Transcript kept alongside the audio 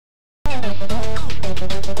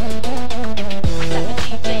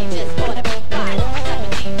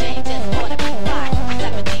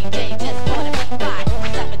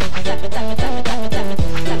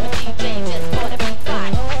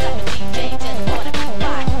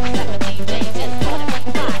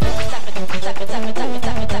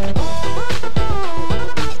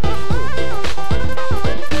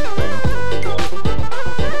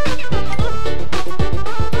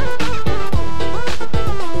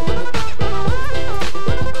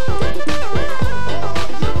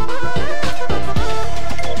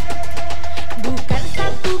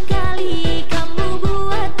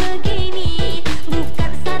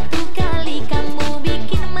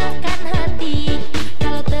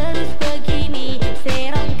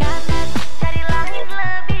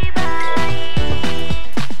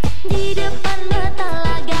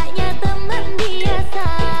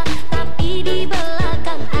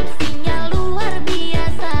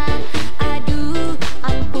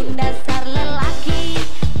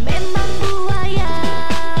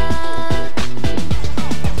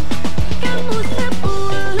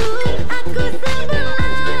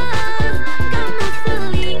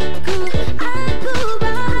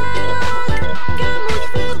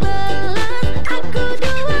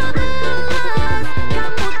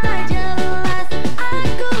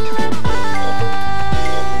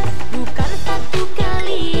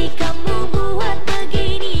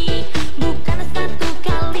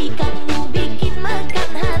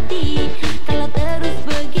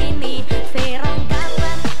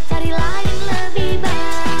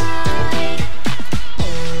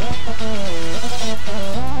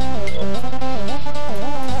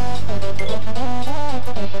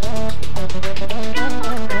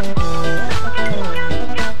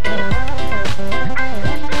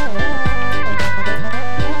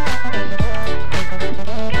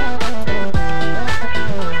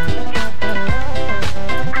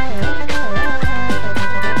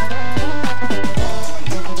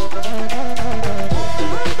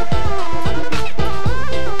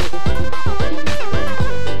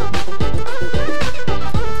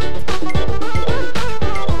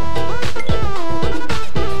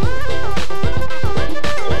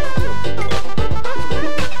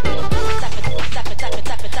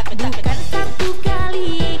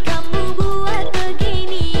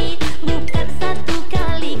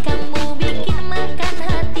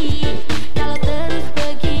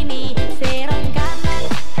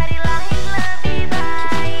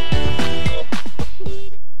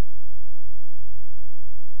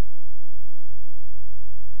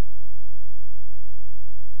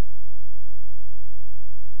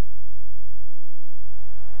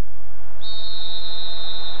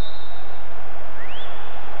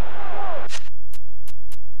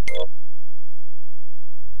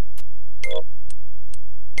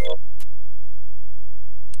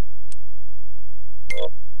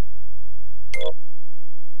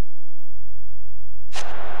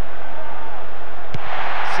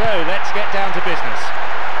So let's get down to business.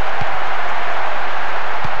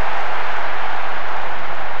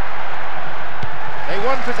 They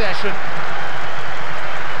won possession.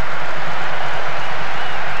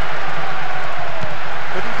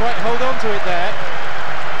 Couldn't quite hold on to it there.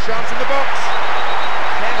 Chance in the box.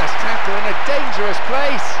 Careless tackle in a dangerous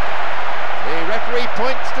place. The referee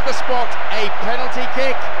points to the spot, a penalty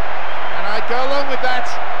kick. And I'd go along with that.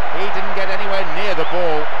 He didn't get anywhere near the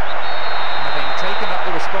ball. Having taken up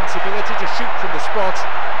the responsibility to shoot from the spot,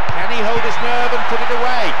 can he hold his nerve and put it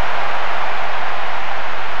away?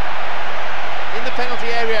 In the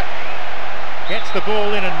penalty area. Gets the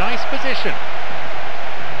ball in a nice position.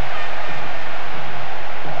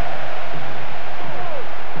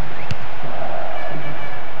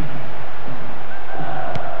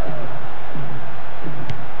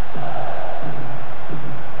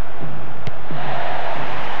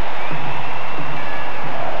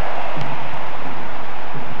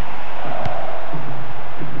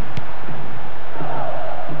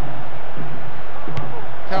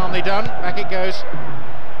 Calmly done, back it goes.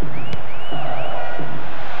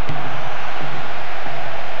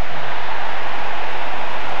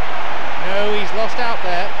 No, he's lost out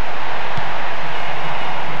there.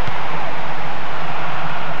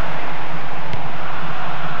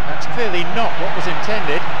 That's clearly not what was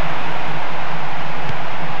intended.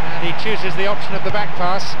 And he chooses the option of the back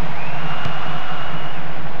pass.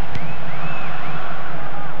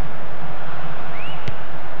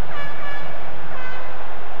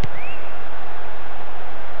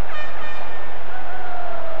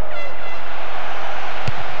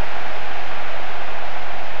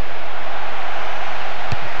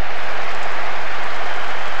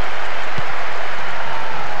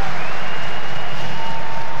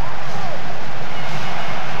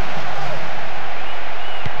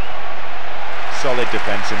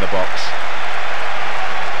 defence in the box.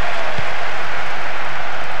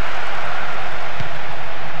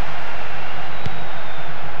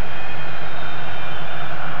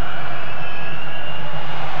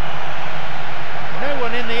 No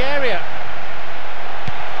one in the area.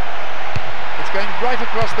 It's going right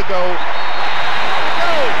across the goal.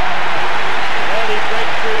 Goal! Early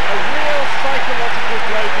breakthrough, a real psychological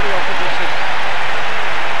blow to the opposition.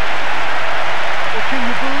 Well, can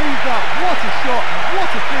you believe that? What a shot,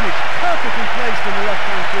 what a finish, perfectly placed in the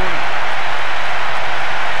left-hand corner.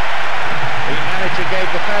 The manager gave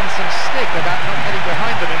the fans some stick about not getting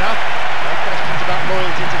behind them enough. No questions about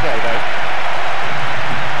loyalty today, though.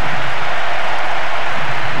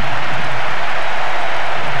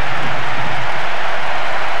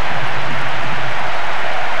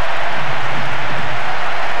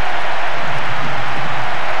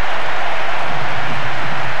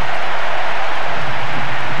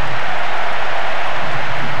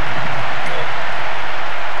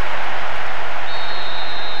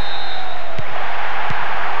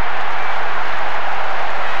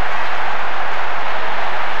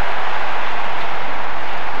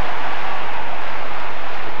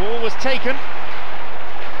 Was taken.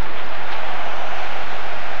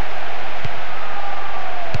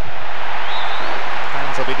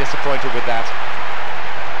 Fans will be disappointed with that.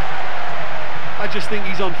 I just think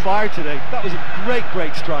he's on fire today. That was a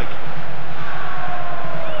great strike.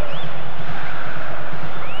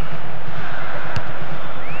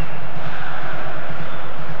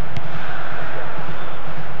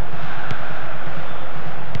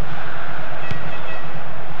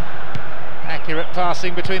 Accurate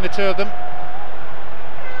passing between the two of them.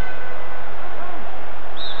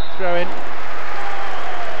 Throw in.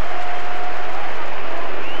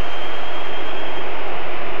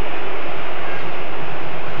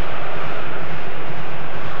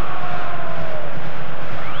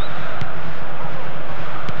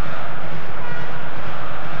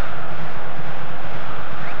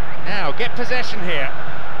 Now get possession here.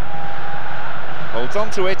 Holds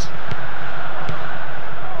on to it.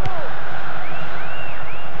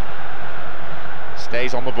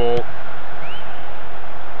 Stays on the ball. The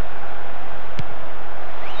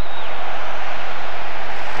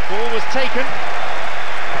ball was taken.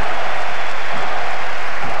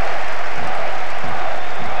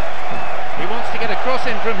 He wants to get a cross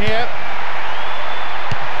in from here.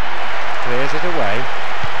 Clears it away.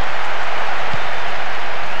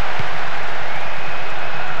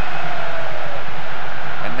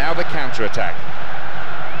 And now the counter-attack.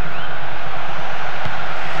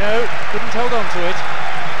 No, couldn't hold on to it.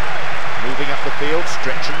 Moving up the field,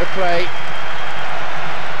 stretching the play.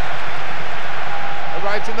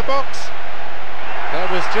 Arrives in the box. There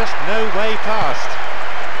was just no way past.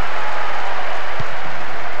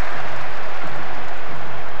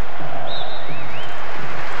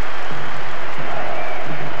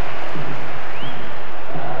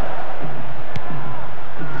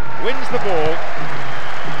 Wins the ball.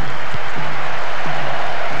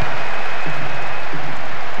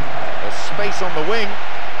 Space on the wing,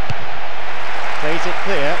 plays it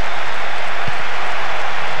clear.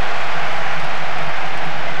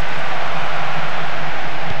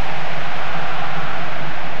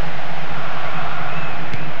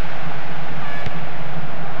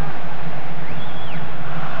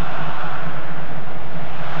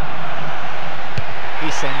 He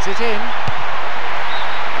sends it in.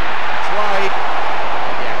 It's wide.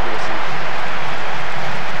 The accuracy.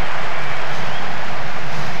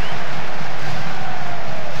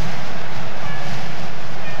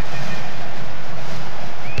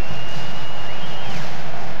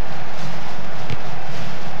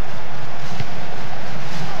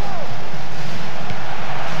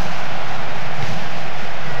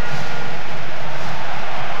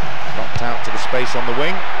 Out to the space on the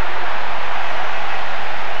wing. Oh,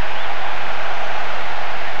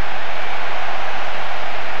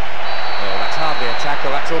 that's hardly a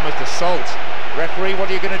tackle, that's almost assault. Referee, what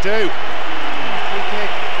are you going to do? Free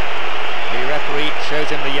kick. The referee shows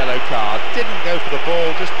him the yellow card. Didn't go for the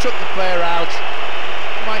ball, just took the player out.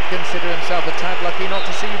 Might consider himself a tad lucky not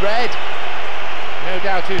to see red. No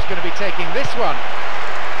doubt who's going to be taking this one.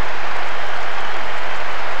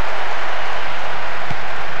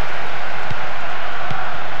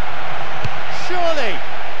 Surely!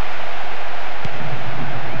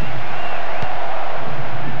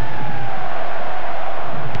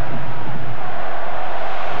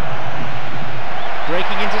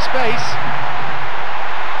 Breaking into space.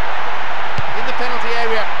 In the penalty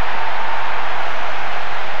area.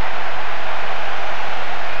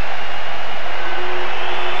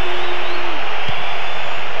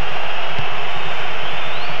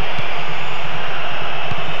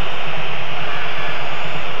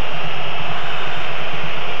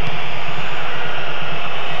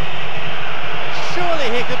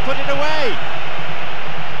 could put it away.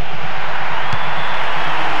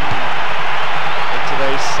 Into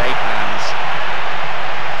those safe hands.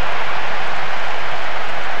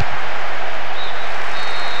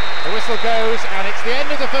 The whistle goes, and it's the end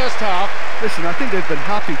of the first half. Listen, I think they've been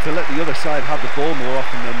happy to let the other side have the ball more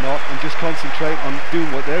often than not and just concentrate on doing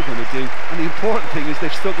what they're going to do. And the important thing is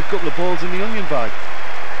they've stuck a couple of balls in the onion bag.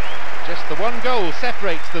 Just the one goal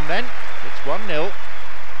separates them then. It's 1-0.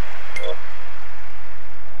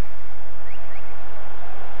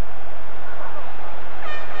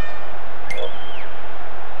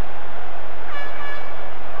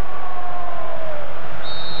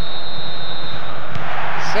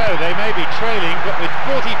 So they may be trailing, but with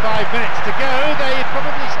 45 minutes to go, they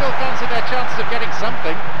probably still fancy their chances of getting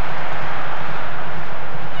something.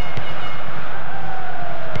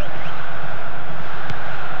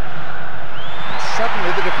 And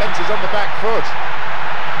suddenly the defence is on the back foot.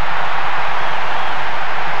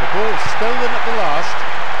 The ball stolen at the last.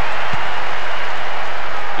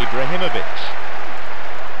 Ibrahimovic.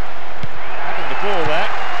 Having the ball there.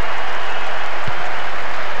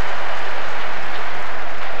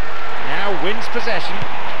 Wins possession.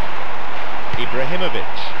 Ibrahimovic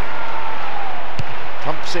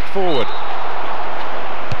pumps it forward,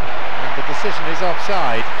 and the decision is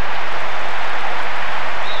offside.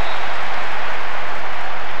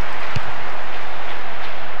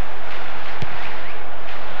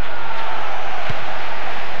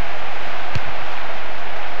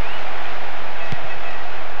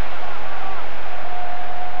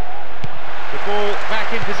 The ball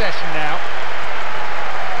back in possession now.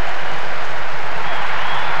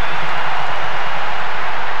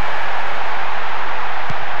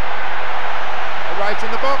 In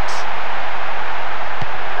the box.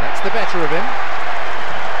 That's the better of him.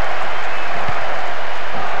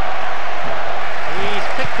 He's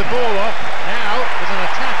picked the ball off. Now there's an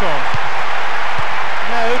attack on.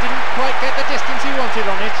 No, didn't quite get the distance he wanted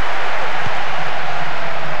on it.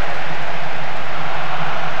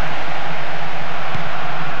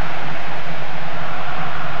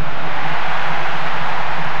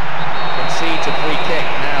 Concedes a free kick.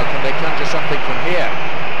 Now can they conjure something from here?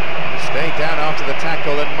 Stayed down after the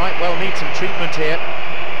tackle and might well need some treatment here.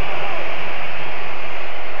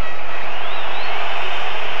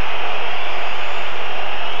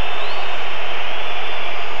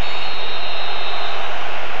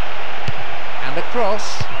 And the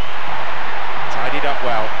cross, tidied up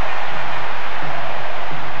well.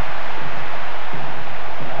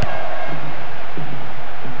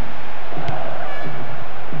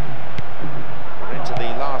 We're into the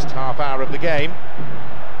last half hour of the game.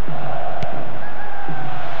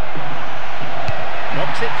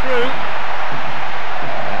 Knocks it through,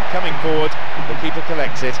 and coming forward, the keeper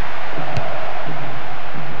collects it.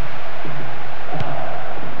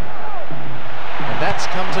 And that's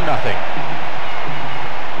come to nothing.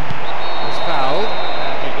 Was fouled,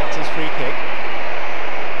 and he gets his free kick.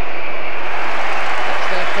 That's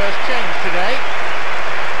their first change today.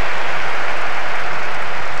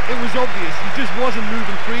 It was obvious, he just wasn't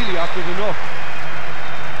moving freely after the knock.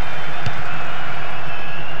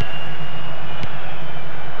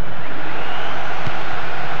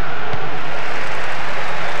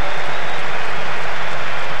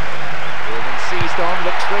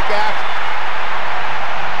 Looks for a gap.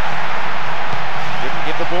 Didn't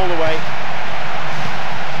give the ball away.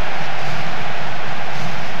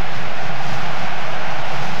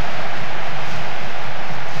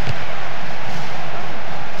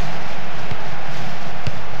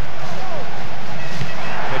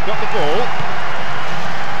 They've got the ball.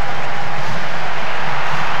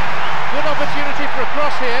 Good opportunity for a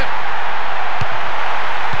cross here.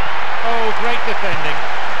 Oh, great defending.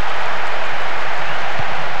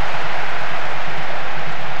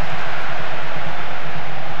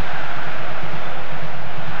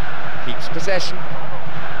 Keeps possession.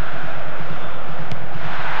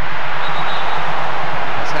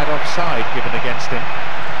 Has had offside given against him.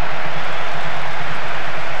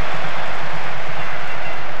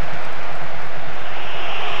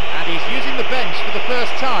 And he's using the bench for the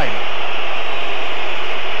first time.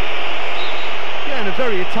 Yeah, and a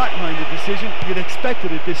very attack-minded decision. You'd expect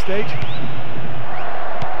it at this stage.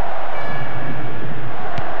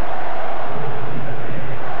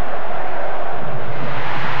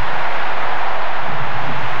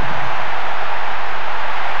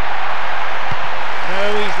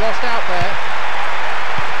 Lost out there.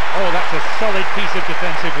 Oh, that's a solid piece of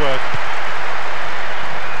defensive work.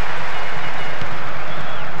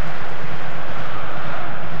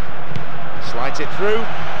 Slides it through.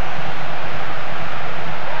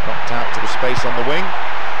 Knocked out to the space on the wing.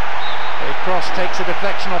 They cross takes a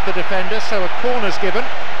deflection off the defender, so a corner's given.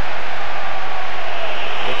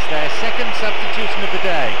 It's their second substitution of the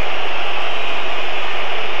day.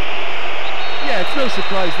 Yeah, it's no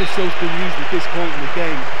surprise this show's been used at this point in the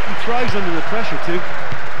game. He thrives under the pressure too.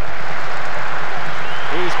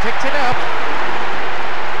 He's picked it up.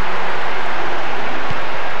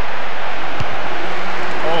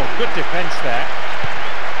 Oh, good defence there.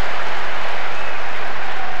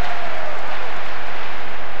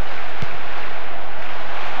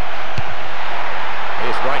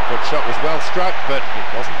 His right foot shot was well struck, but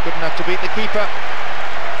it wasn't good enough to beat the keeper.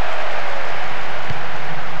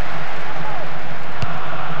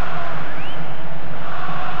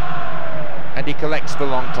 And he collects the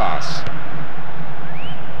long pass.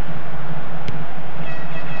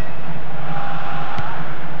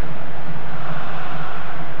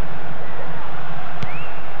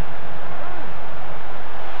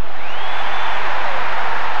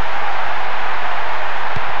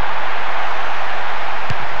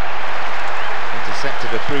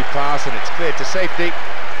 Intercepted a through pass and it's cleared to safety.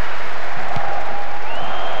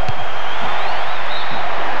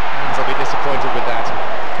 Fans will be disappointed with that.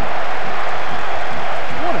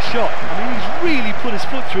 What a shot. I mean, he's really put his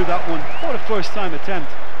foot through that one. What a first time attempt.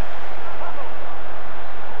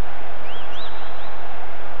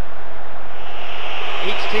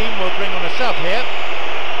 Each team will bring on a sub here.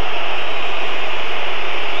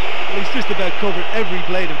 Well, he's just about covered every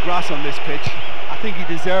blade of grass on this pitch. I think he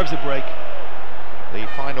deserves a break. The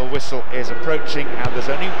final whistle is approaching and there's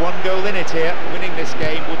only one goal in it here. Winning this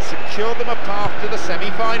game would secure them a path to the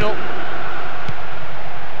semi-final.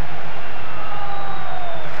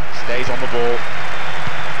 Stays on the ball.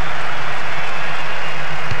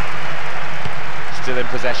 Still in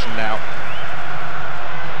possession now.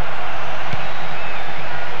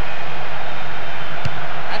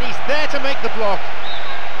 And he's there to make the block.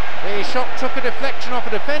 The shot took a deflection off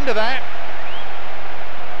a defender there.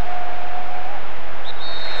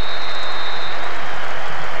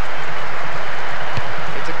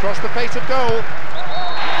 It's across the face of goal.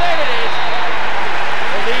 There it is.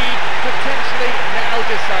 The lead potentially now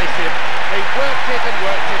decisive. They worked it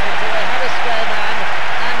until they had a spare man,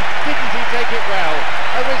 and didn't he take it well?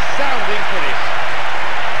 A resounding finish.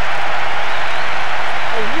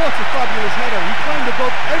 Oh, what a fabulous header. He climbed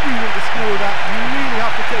above everyone to score that. You really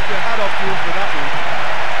have to take your hat off to him for that one.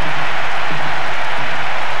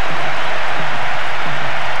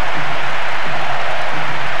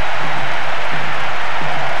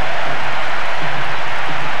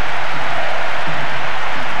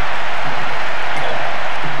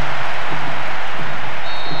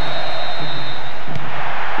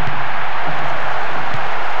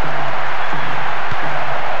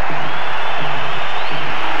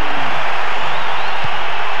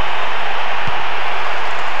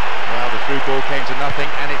 Ball came to nothing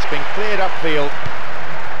and it's been cleared upfield.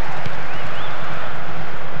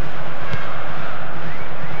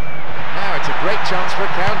 Now it's a great chance for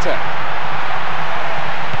a counter.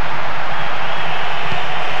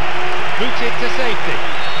 Booted to safety.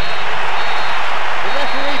 The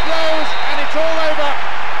referee blows and it's all over.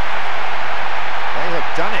 They have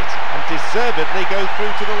done it and deservedly go through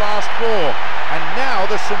to the last four. And now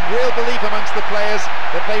there's some real belief amongst the players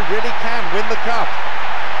that they really can win the cup.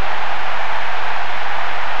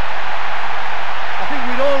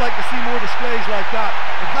 We'd all like to see more displays like that.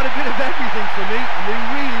 It had a bit of everything for me, and they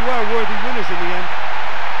really were worthy winners in the end.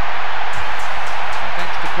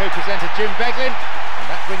 Thanks to co-presenter Jim Beglin, and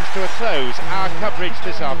that brings to a close our coverage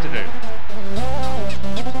this afternoon.